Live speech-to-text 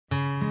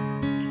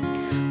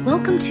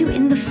Welcome to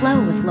In the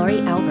Flow with Laurie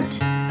Albert,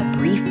 a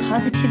brief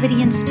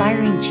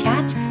positivity-inspiring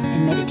chat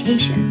and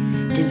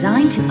meditation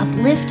designed to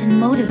uplift and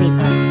motivate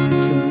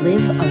us to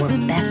live our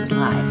best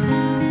lives.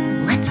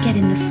 Let's get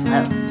in the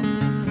flow.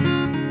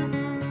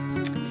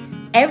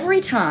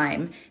 Every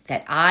time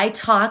that I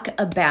talk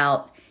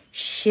about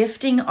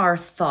shifting our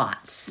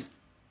thoughts,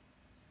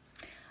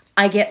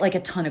 I get like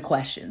a ton of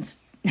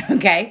questions,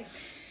 okay?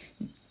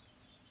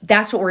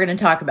 That's what we're going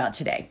to talk about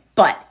today.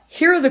 But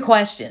here are the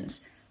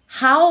questions.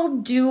 How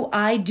do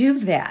I do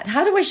that?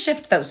 How do I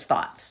shift those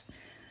thoughts?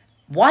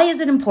 Why is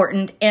it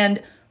important?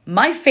 And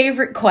my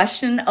favorite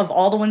question of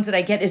all the ones that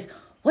I get is,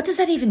 what does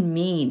that even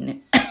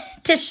mean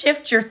to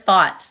shift your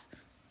thoughts?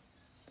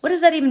 What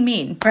does that even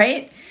mean,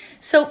 right?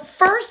 So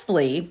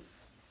firstly,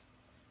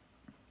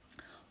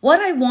 what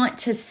I want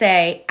to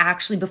say,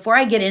 actually, before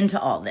I get into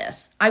all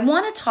this, I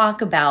want to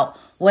talk about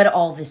what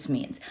all this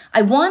means.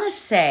 I want to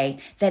say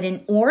that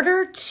in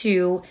order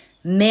to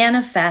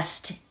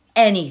manifest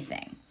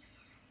anything,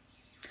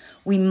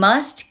 we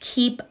must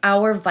keep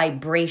our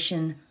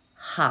vibration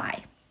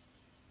high,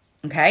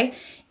 okay?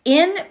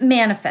 In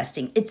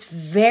manifesting, it's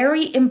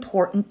very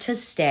important to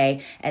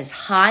stay as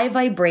high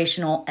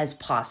vibrational as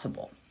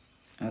possible,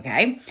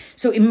 okay?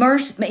 So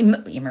emotions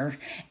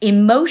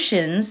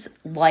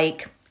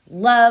like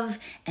love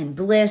and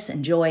bliss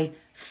and joy,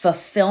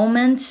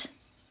 fulfillment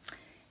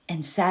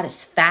and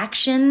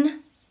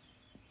satisfaction,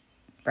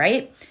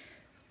 right?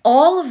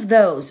 All of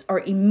those are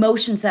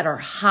emotions that are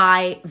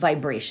high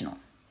vibrational.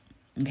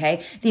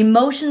 Okay, the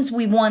emotions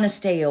we want to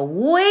stay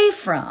away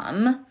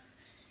from,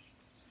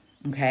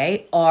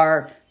 okay,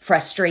 are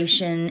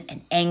frustration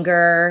and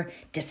anger,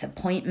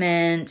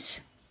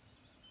 disappointment,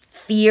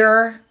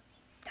 fear.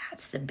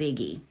 That's the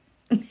biggie,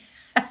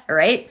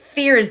 right?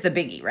 Fear is the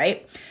biggie,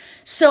 right?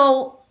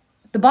 So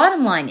the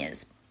bottom line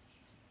is,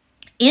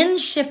 in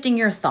shifting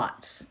your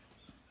thoughts,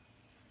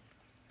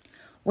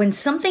 when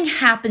something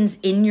happens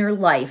in your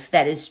life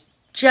that is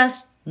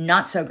just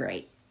not so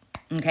great,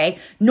 okay,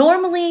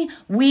 normally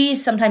we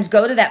sometimes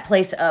go to that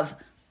place of,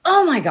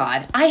 oh my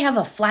God, I have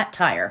a flat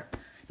tire.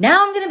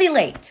 Now I'm going to be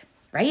late,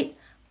 right?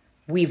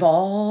 We've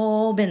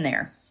all been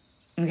there,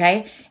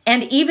 okay?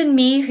 And even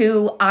me,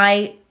 who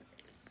I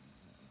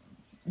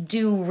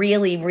do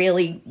really,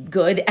 really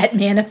good at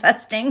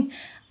manifesting,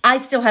 I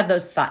still have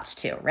those thoughts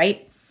too,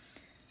 right?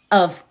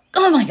 Of,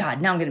 oh my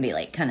God, now I'm going to be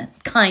late,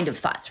 kind of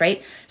thoughts,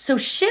 right? So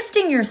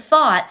shifting your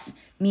thoughts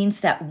means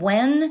that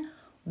when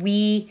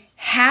we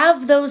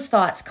have those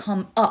thoughts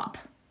come up,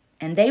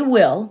 and they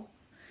will,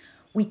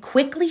 we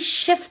quickly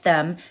shift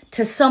them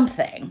to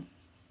something,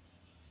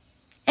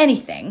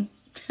 anything,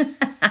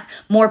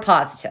 more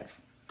positive,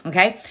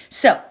 okay?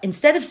 So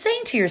instead of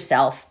saying to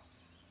yourself,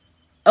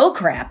 oh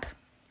crap,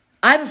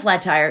 I have a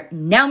flat tire,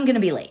 now I'm going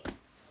to be late.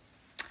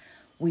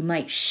 We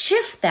might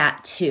shift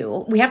that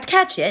to, we have to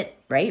catch it,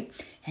 right?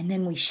 And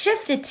then we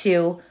shift it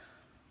to,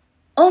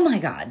 oh my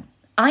God,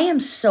 I am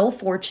so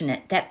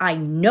fortunate that I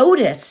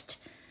noticed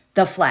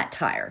the flat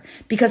tire.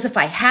 Because if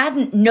I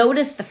hadn't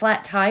noticed the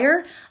flat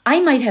tire, I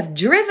might have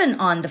driven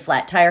on the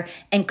flat tire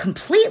and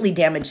completely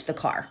damaged the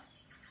car.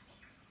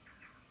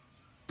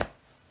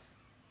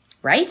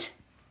 Right?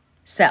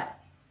 So,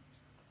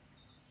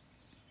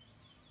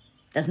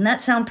 doesn't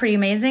that sound pretty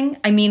amazing?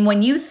 I mean,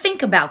 when you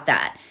think about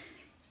that,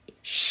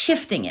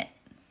 shifting it,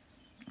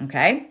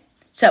 okay?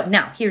 So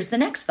now here's the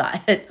next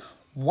thought.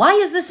 Why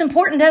is this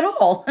important at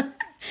all?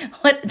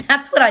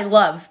 That's what I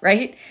love,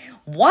 right?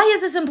 Why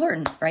is this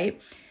important,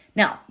 right?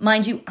 Now,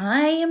 mind you,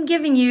 I'm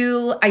giving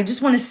you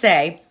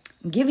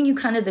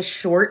kind of the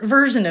short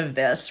version of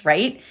this,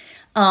 right?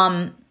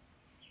 In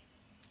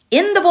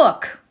the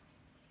book,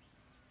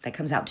 that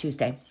comes out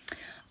Tuesday,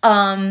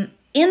 in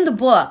the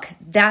book,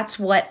 that's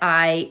what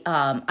I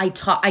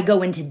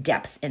go into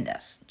depth in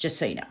this, just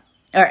so you know.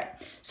 All right,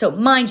 so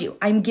mind you,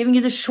 I'm giving you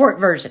the short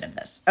version of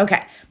this,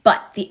 okay?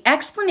 But the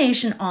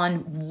explanation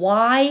on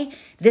why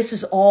this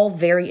is all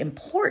very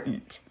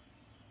important,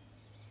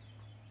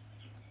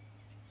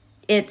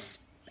 it's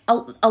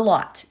a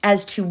lot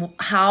as to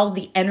how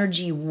the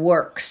energy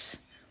works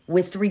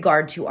with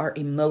regard to our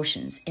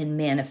emotions in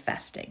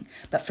manifesting.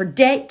 But for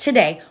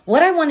today,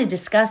 what I want to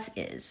discuss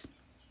is,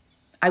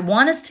 I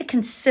want us to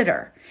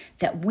consider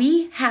that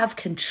we have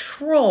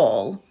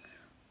control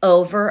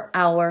over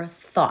our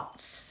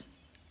thoughts.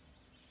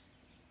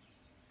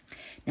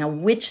 Now,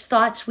 which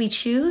thoughts we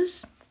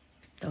choose,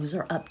 those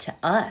are up to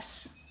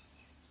us,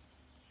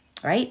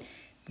 right?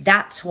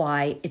 That's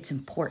why it's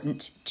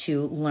important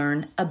to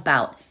learn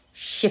about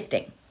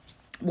shifting.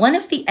 One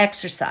of the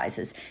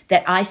exercises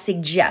that I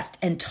suggest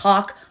and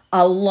talk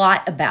a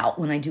lot about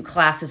when I do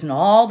classes and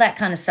all that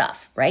kind of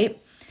stuff, right?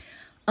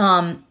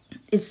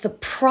 It's the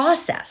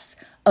process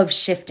of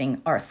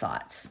shifting our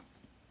thoughts,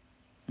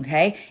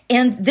 okay?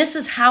 And this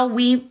is how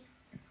we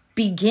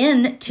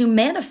begin to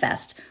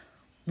manifest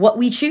what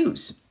we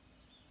choose,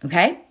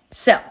 okay?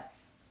 So,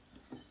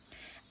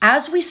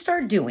 as we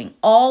start doing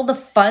all the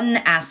fun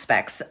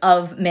aspects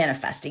of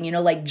manifesting,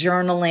 like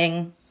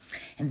journaling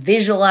and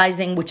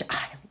visualizing, which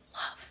I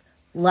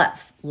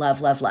love,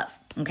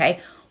 okay?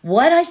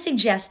 what I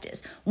suggest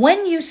is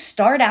when you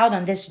start out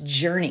on this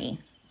journey,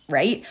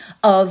 right,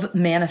 of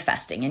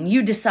manifesting, and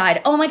you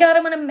decide, oh my God,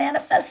 I want to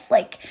manifest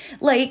like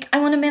I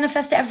want to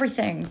manifest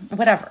everything,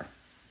 whatever.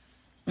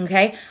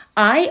 Okay.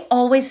 I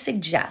always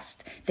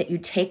suggest that you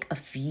take a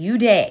few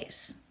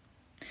days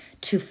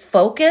to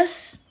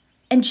focus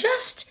and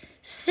just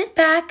sit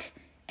back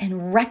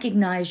and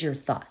recognize your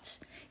thoughts.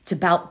 It's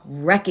about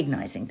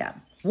recognizing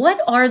them.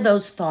 What are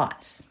those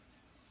thoughts?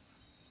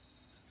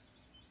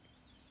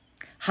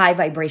 High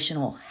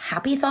vibrational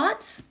happy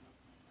thoughts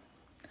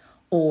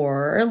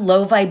or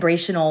low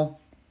vibrational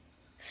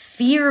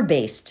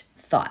fear-based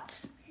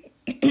thoughts?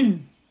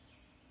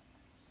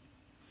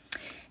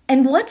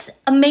 And what's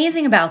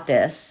amazing about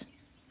this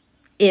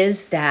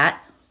is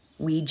that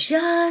we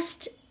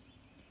just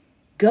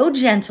go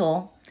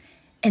gentle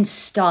and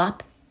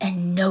stop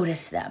and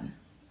notice them.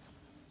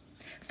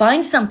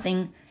 Find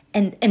something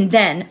and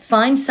then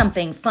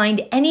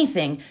find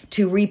anything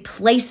to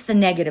replace the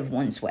negative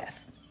ones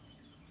with.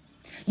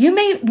 You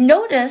may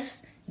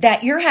notice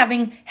that you're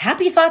having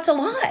happy thoughts a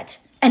lot,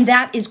 and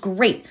that is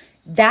great.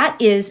 That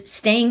is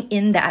staying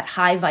in that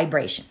high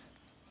vibration.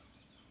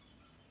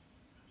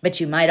 But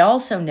you might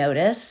also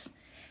notice,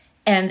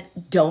 and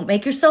don't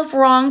make yourself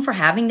wrong for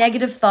having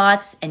negative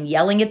thoughts and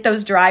yelling at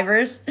those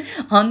drivers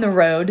on the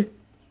road,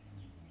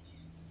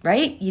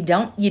 right? You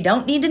don't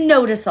need to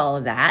notice all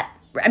of that.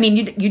 I mean,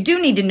 you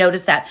do need to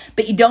notice that,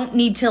 but you don't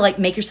need to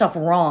make yourself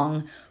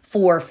wrong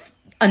for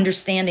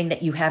understanding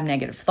that you have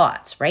negative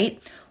thoughts,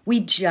 right? We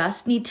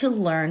just need to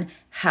learn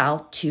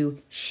how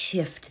to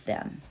shift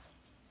them,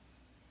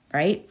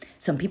 right?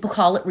 Some people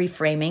call it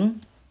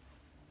reframing.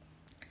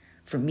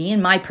 For me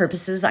and my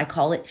purposes, I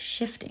call it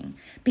shifting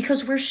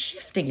because we're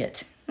shifting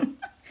it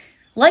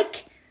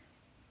like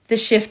the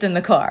shift in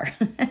the car,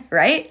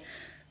 right?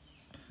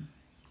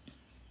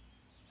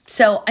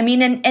 So, I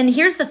mean, and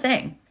here's the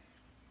thing.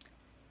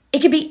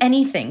 It could be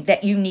anything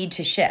that you need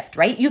to shift,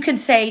 right? You could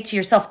say to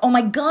yourself, oh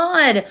my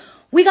God,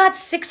 we got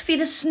 6 feet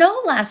of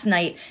snow last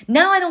night.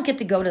 Now I don't get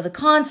to go to the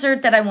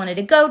concert that I wanted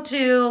to go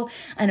to,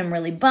 and I'm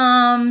really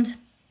bummed.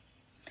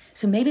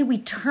 So maybe we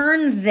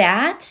turn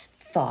that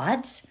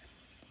thought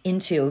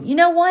into, you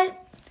know what?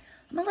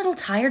 I'm a little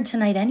tired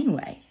tonight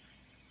anyway.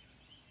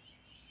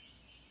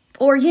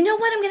 Or you know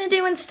what I'm going to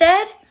do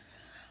instead?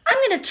 I'm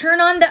going to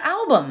turn on the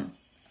album.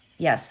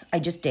 Yes, I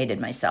just dated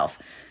myself.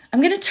 I'm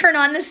going to turn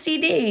on the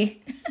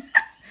CD.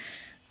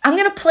 I'm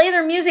going to play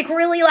their music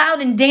really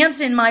loud and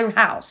dance in my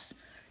house.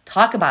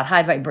 Talk about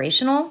high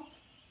vibrational.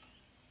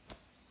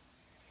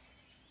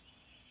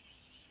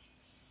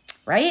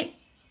 Right?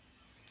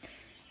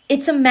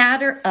 It's a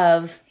matter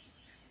of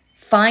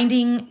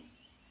finding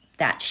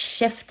that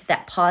shift,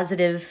 that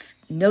positive,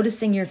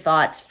 noticing your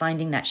thoughts,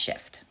 finding that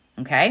shift.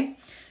 Okay?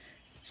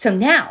 So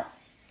now,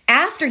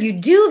 after you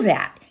do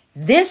that,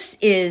 this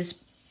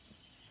is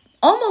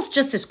almost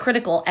just as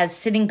critical as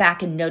sitting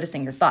back and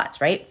noticing your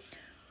thoughts, right?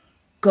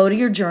 Go to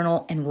your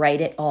journal and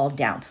write it all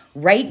down.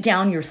 Write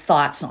down your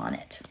thoughts on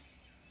it.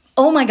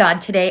 Oh my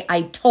God, today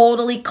I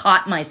totally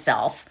caught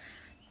myself.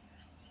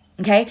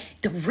 Okay?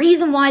 The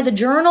reason why the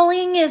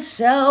journaling is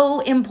so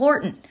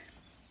important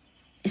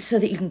is so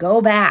that you can go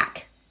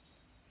back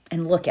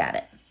and look at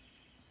it.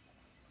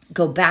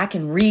 Go back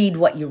and read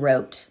what you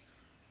wrote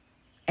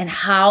and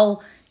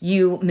how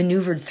you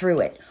maneuvered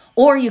through it.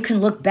 Or you can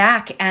look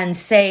back and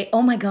say,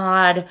 oh my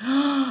God,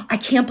 I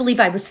can't believe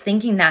I was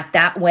thinking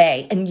that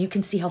way. And you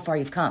can see how far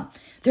you've come.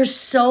 There's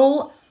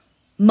so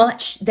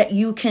much that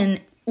you can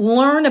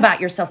learn about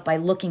yourself by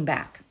looking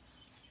back.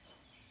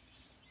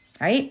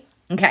 Right?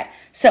 Okay.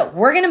 So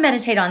we're going to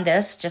meditate on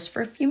this just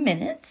for a few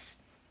minutes.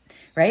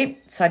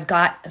 Right? So I've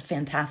got a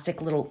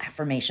fantastic little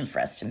affirmation for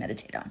us to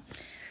meditate on.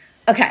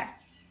 Okay.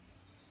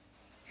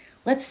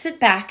 Let's sit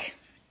back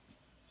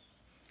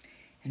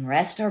and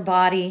rest our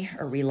body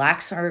or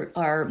relax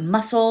our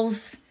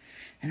muscles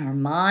and our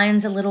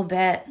minds a little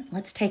bit.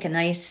 Let's take a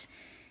nice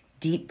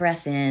deep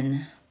breath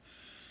in.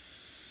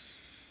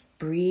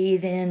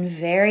 Breathe in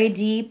very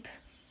deep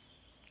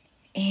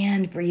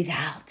and breathe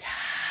out.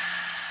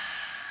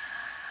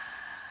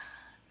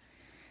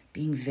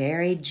 Being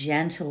very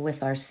gentle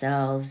with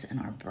ourselves and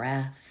our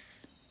breath.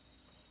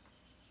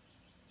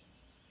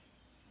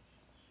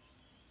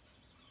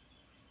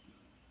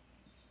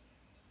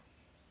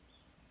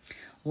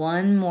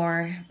 One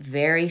more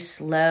very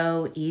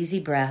slow, easy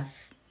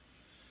breath.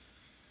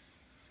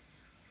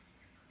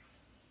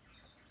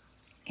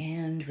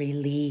 And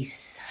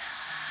release.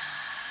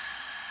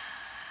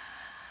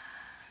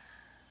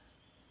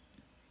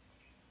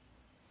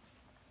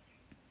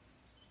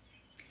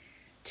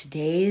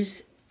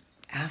 Today's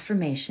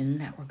affirmation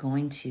that we're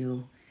going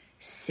to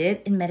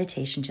sit in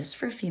meditation just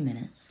for a few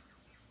minutes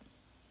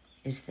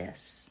is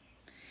this.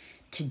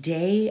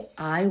 Today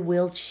I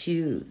will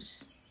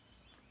choose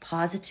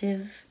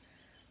positive,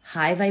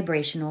 high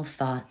vibrational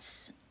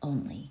thoughts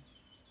only.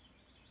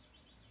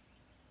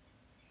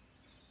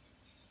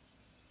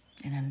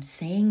 And I'm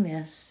saying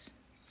this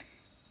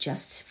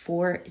just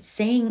for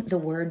saying the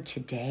word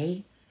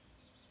today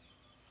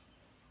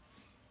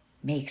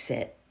makes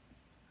it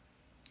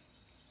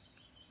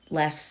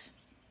less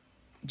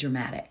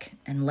dramatic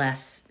and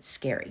less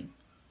scary.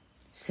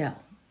 So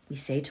we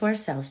say to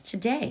ourselves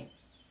today,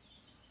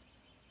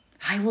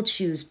 I will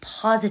choose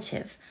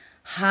positive,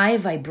 high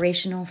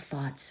vibrational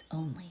thoughts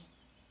only.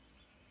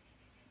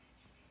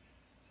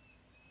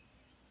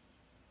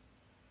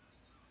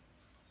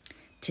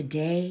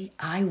 Today,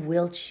 I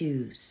will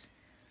choose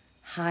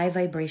high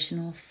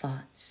vibrational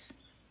thoughts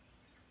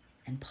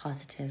and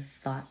positive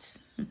thoughts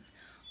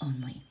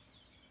only.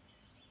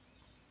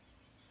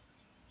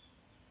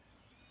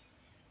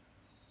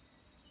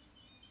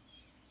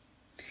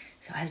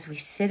 So as we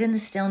sit in the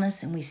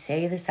stillness and we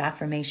say this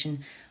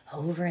affirmation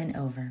over and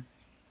over,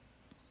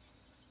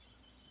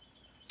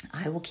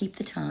 I will keep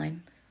the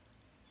time.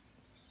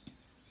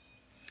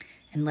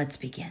 And let's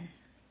begin.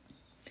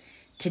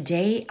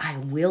 Today, I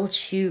will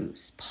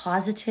choose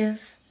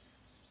positive,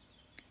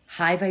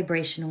 high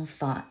vibrational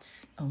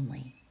thoughts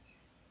only.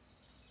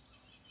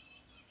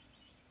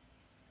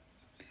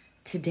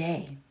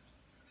 Today,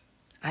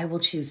 I will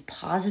choose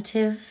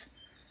positive,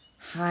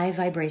 high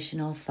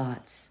vibrational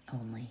thoughts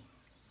only.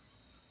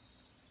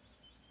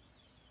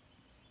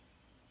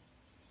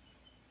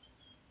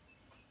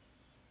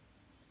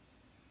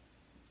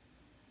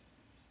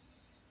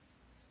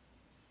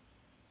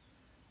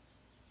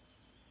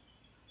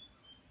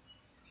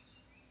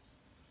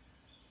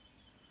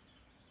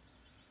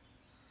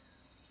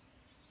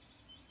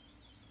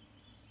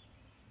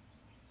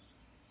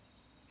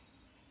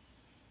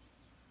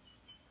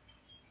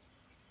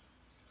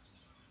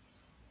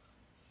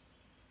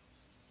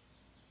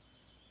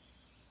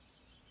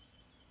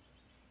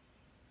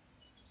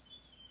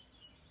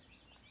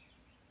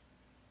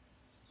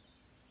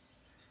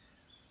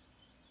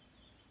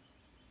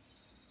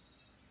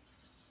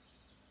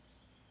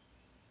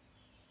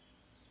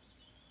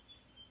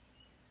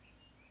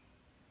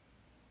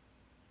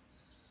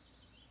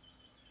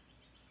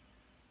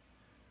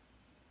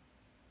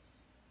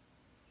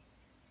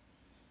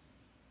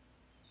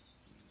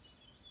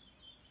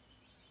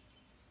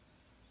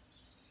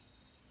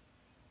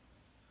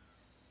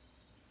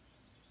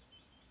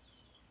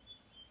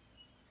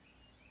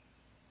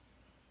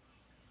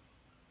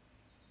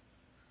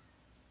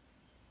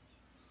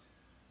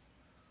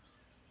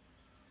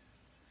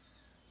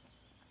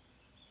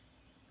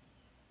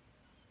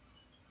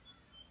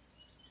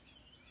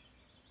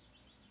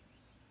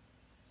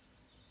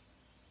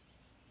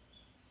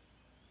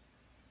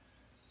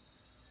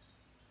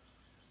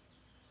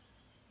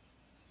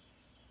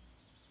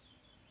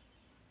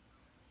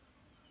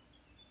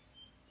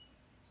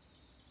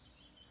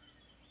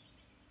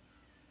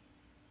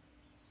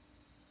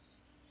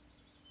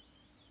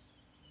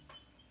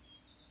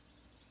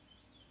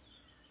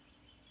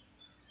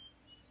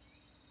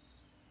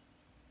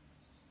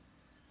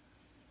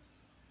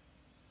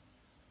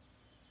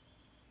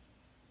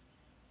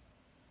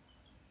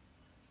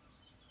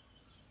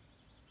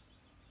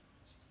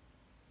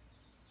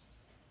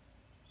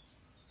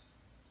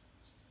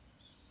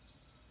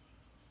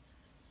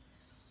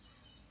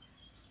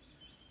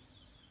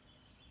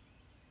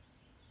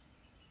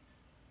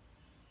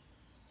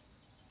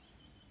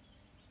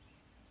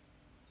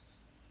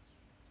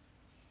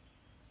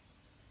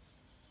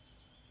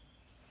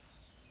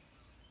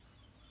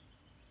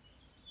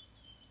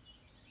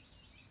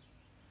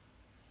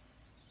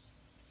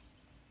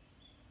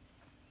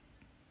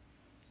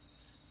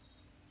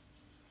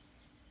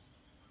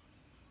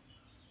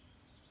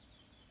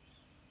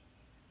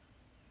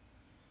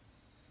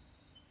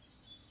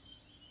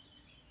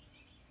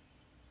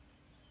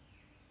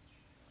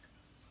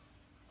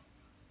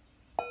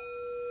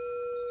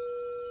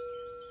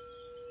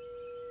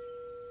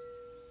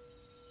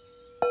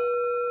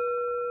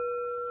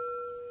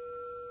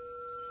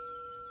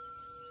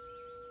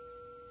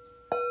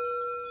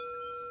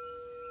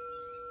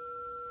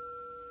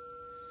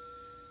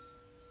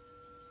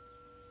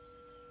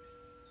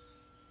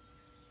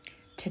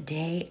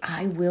 Today,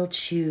 I will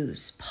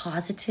choose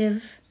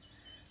positive,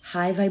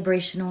 high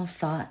vibrational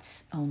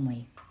thoughts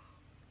only.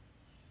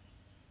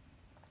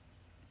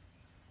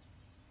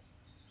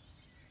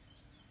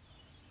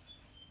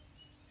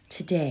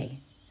 Today,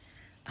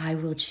 I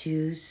will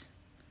choose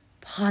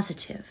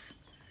positive,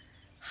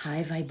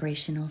 high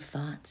vibrational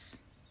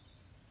thoughts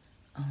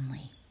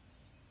only.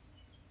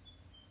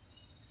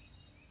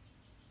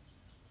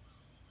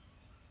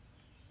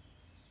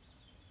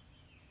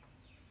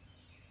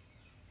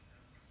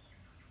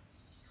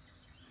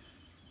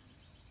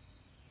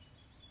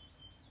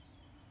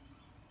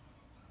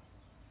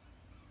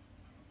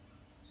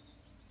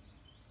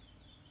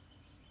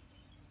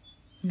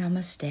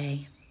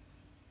 Namaste.